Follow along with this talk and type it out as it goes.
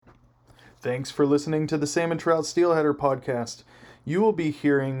Thanks for listening to the Salmon Trout Steelheader podcast. You will be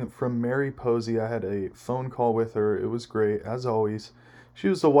hearing from Mary Posey. I had a phone call with her. It was great, as always. She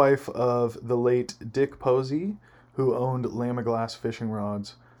was the wife of the late Dick Posey, who owned Lamiglass Fishing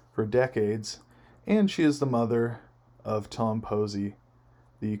Rods for decades, and she is the mother of Tom Posey,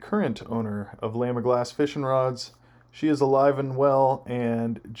 the current owner of Lamiglass Fishing Rods. She is alive and well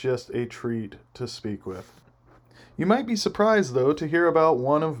and just a treat to speak with. You might be surprised, though, to hear about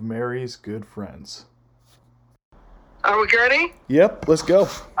one of Mary's good friends. Are we ready? Yep, let's go.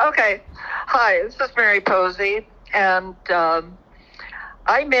 Okay. Hi, this is Mary Posey, and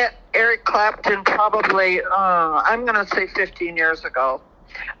I met Eric Clapton probably, I'm going to say 15 years ago.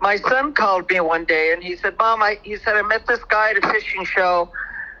 My son called me one day, and he said, Mom, I met this guy at a fishing show,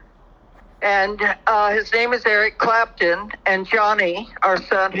 and his name is Eric Clapton, and Johnny, our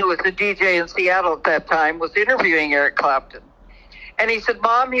son, who was a DJ in Seattle at that time, was interviewing Eric Clapton. And he said,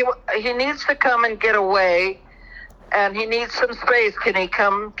 Mom, he needs to come and get away, and he needs some space. Can he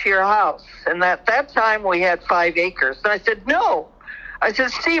come to your house? And at that time, we had 5 acres. And I said, no. I said,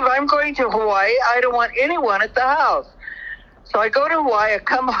 Steve, I'm going to Hawaii. I don't want anyone at the house. So I go to Hawaii, I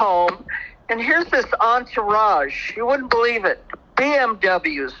come home, and here's this entourage. You wouldn't believe it.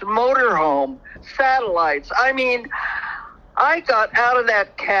 BMWs, motorhome, satellites. I mean, I got out of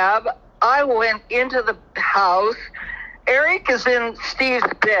that cab. I went into the house. Eric is in Steve's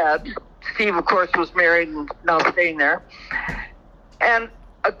bed. Steve, of course, was married and now staying there. And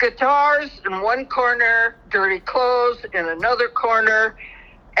guitars in one corner, dirty clothes in another corner.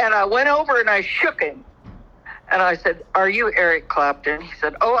 And I went over and I shook him. And I said, are you Eric Clapton? He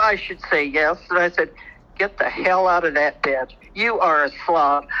said, oh, I should say yes. And I said, get the hell out of that bed. You are a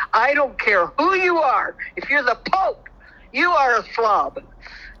slob. I don't care who you are. If you're the Pope, you are a slob.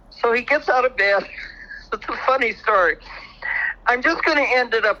 So he gets out of bed. It's a funny story. I'm just going to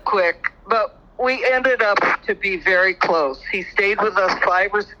end it up quick, but we ended up to be very close. He stayed with us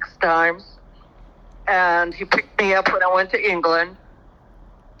 5 or 6 times, and he picked me up when I went to England.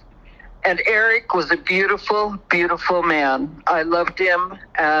 And Eric was a beautiful, beautiful man. I loved him,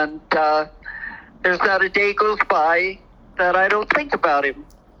 and there's not a day goes by that I don't think about him.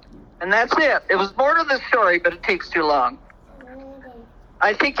 And that's it. It was more to the story, but it takes too long.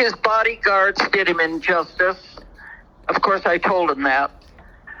 I think his bodyguards did him injustice. Of course, I told him that,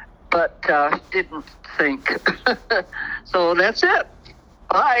 but didn't think. So that's it.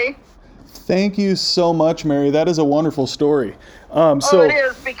 Bye. Thank you so much, Mary. That is a wonderful story. It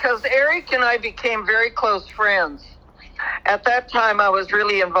is, because Eric and I became very close friends. At that time, I was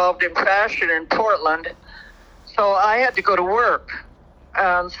really involved in fashion in Portland, so I had to go to work.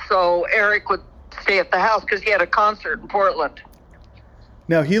 And so Eric would stay at the house because he had a concert in Portland.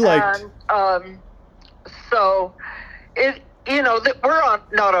 Now, he liked... And, so, we're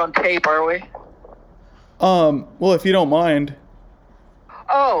not on tape, are we? Well, if you don't mind.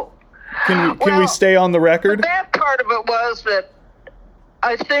 Oh. Can we stay on the record? The bad part of it was that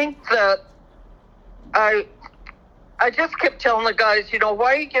I think that I just kept telling the guys,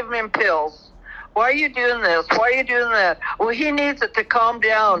 why are you giving him pills? Why are you doing this? Why are you doing that? Well, he needs it to calm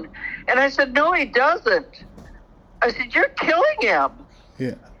down. And I said, no, he doesn't. I said, you're killing him.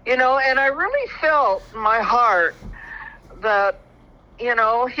 Yeah. And I really felt in my heart that,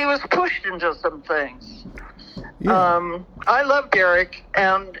 he was pushed into some things. Yeah. I love Derek,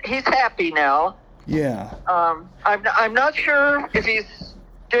 and he's happy now. Yeah. I'm not sure if he's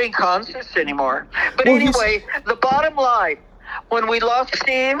doing concerts anymore. But anyway, the bottom line, when we lost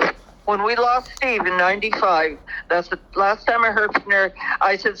Steve in 95, that's the last time I heard from Eric,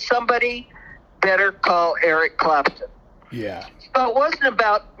 I said, somebody better call Eric Clapton. Yeah. So it wasn't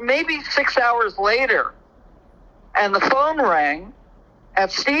about maybe 6 hours later, and the phone rang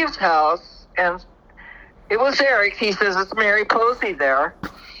at Steve's house, and it was Eric. He says, it's Mary Posey there.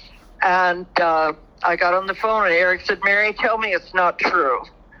 And I got on the phone, and Eric said, Mary, tell me it's not true.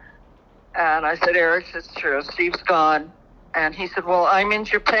 And I said, Eric, it's true. Steve's gone. And he said, well, I'm in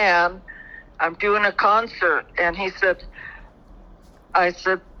Japan. I'm doing a concert. And he said, I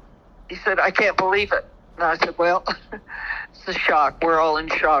can't believe it. And I said, well, it's a shock. We're all in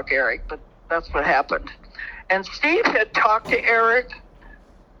shock, Eric, but that's what happened. And Steve had talked to Eric.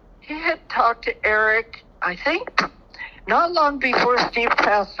 He had talked to Eric, I think, not long before Steve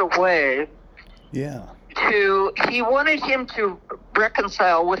passed away. Yeah. He wanted him to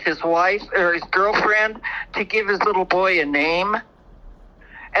reconcile with his wife or his girlfriend to give his little boy a name.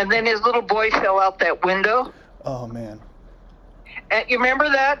 And then his little boy fell out that window. Oh, man. And you remember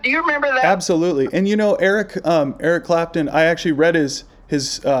that? Do you remember that? Absolutely. And Eric Clapton, I actually read his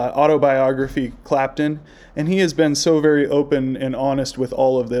his autobiography, Clapton, and he has been so very open and honest with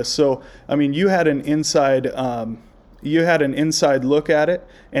all of this. So, I mean, you had an inside look at it,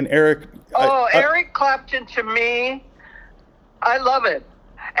 and Eric. Eric Clapton, to me, I love it,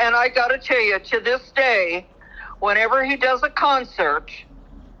 and I got to tell you, to this day, whenever he does a concert,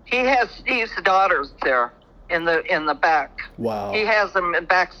 he has Steve's daughters there in the back. Wow. He has them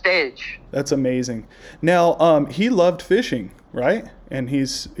backstage. That's amazing. Now, he loved fishing, right? And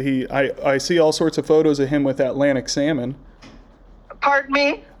I see all sorts of photos of him with Atlantic salmon. Pardon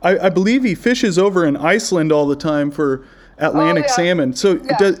me? I believe he fishes over in Iceland all the time for Atlantic salmon. So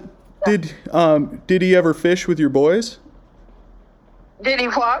did he ever fish with your boys? Did he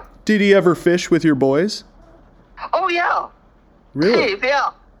what? Did he ever fish with your boys? Oh, yeah. Really? Steve,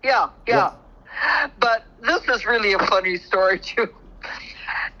 yeah. Wow. But this is really a funny story, too.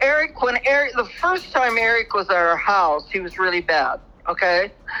 The first time Eric was at our house, he was really bad,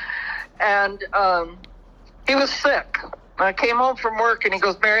 okay? And he was sick. I came home from work, and he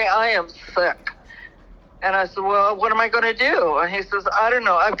goes, Mary, I am sick. And I said, well, what am I going to do? And he says, I don't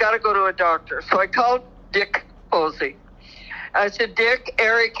know. I've got to go to a doctor. So I called Dick Posey. I said, Dick,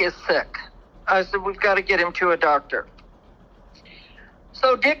 Eric is sick. I said, we've got to get him to a doctor.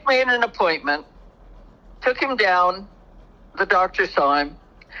 So Dick made an appointment, took him down. The doctor saw him.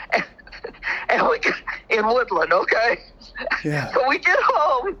 And we got in Woodland, okay? Yeah. So we get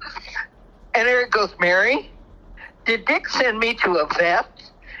home, and Eric goes, Mary, did Dick send me to a vet?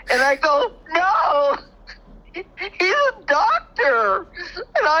 And I go, no, he's a doctor.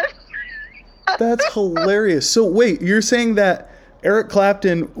 And That's hilarious. So wait, you're saying that Eric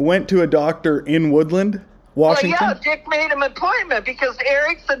Clapton went to a doctor in Woodland, Washington? Well, yeah, Dick made him an appointment because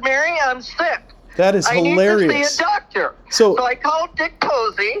Eric said, Mary, I'm sick. That is hilarious. I need to see a doctor. So I called Dick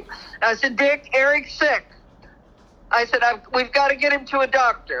Posey. I said, Dick, Eric's sick. I said, we've got to get him to a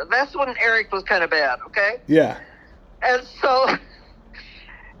doctor. That's when Eric was kind of bad, okay? Yeah. And so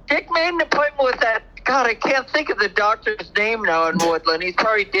Dick made an appointment with that. God, I can't think of the doctor's name now in Woodland. He's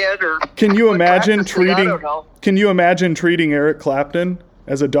probably dead or. Can you imagine treating? I don't know. Can you imagine treating Eric Clapton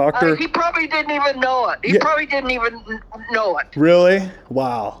as a doctor? He probably didn't even know it. He probably didn't even know it. Really?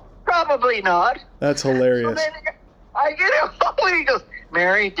 Wow. Probably not. That's hilarious. So then I get him home and he goes,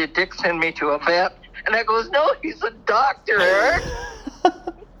 Mary, did Dick send me to a vet? And I goes, no, he's a doctor, Eric.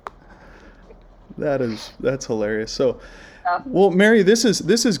 That's hilarious. So, well, Mary, this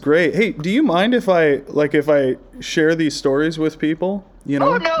is great. Hey, do you mind if I share these stories with people? You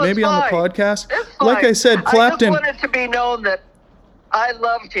know, maybe on the podcast. It's fine. Like I said, Clapton. I just wanted to be known that I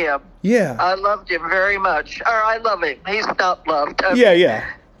loved him. Yeah. I loved him very much. Or I love him. He's not loved. Yeah.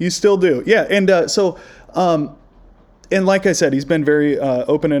 You still do. Yeah. And and like I said, he's been very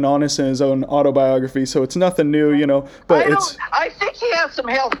open and honest in his own autobiography, so it's nothing new, you know. But I think he has some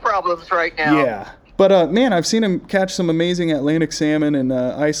health problems right now. Yeah. But man, I've seen him catch some amazing Atlantic salmon in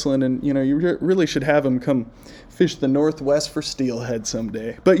Iceland, and you know, you really should have him come fish the Northwest for steelhead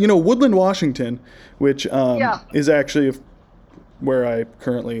someday. But you know, Woodland, Washington, which is actually where I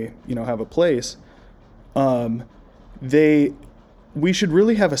currently have a place. We should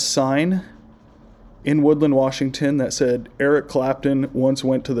really have a sign in Woodland, Washington that said Eric Clapton once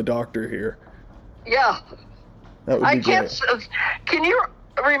went to the doctor here. Yeah. That would be great. Can you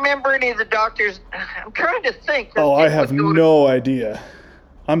remember any of the doctors? I'm trying to think. Oh, I have no idea.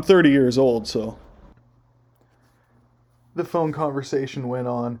 I'm 30 years old, so. The phone conversation went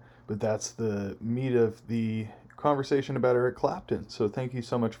on, but that's the meat of the conversation about Eric Clapton. So thank you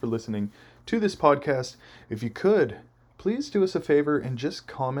so much for listening to this podcast. If you could, please do us a favor and just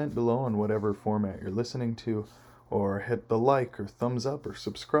comment below on whatever format you're listening to, or hit the like or thumbs up or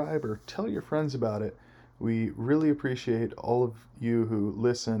subscribe or tell your friends about it. We really appreciate all of you who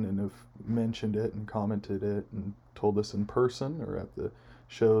listen and have mentioned it and commented it and told us in person or at the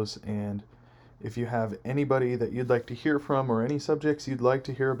shows. And if you have anybody that you'd like to hear from or any subjects you'd like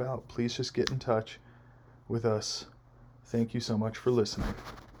to hear about, please just get in touch with us. Thank you so much for listening.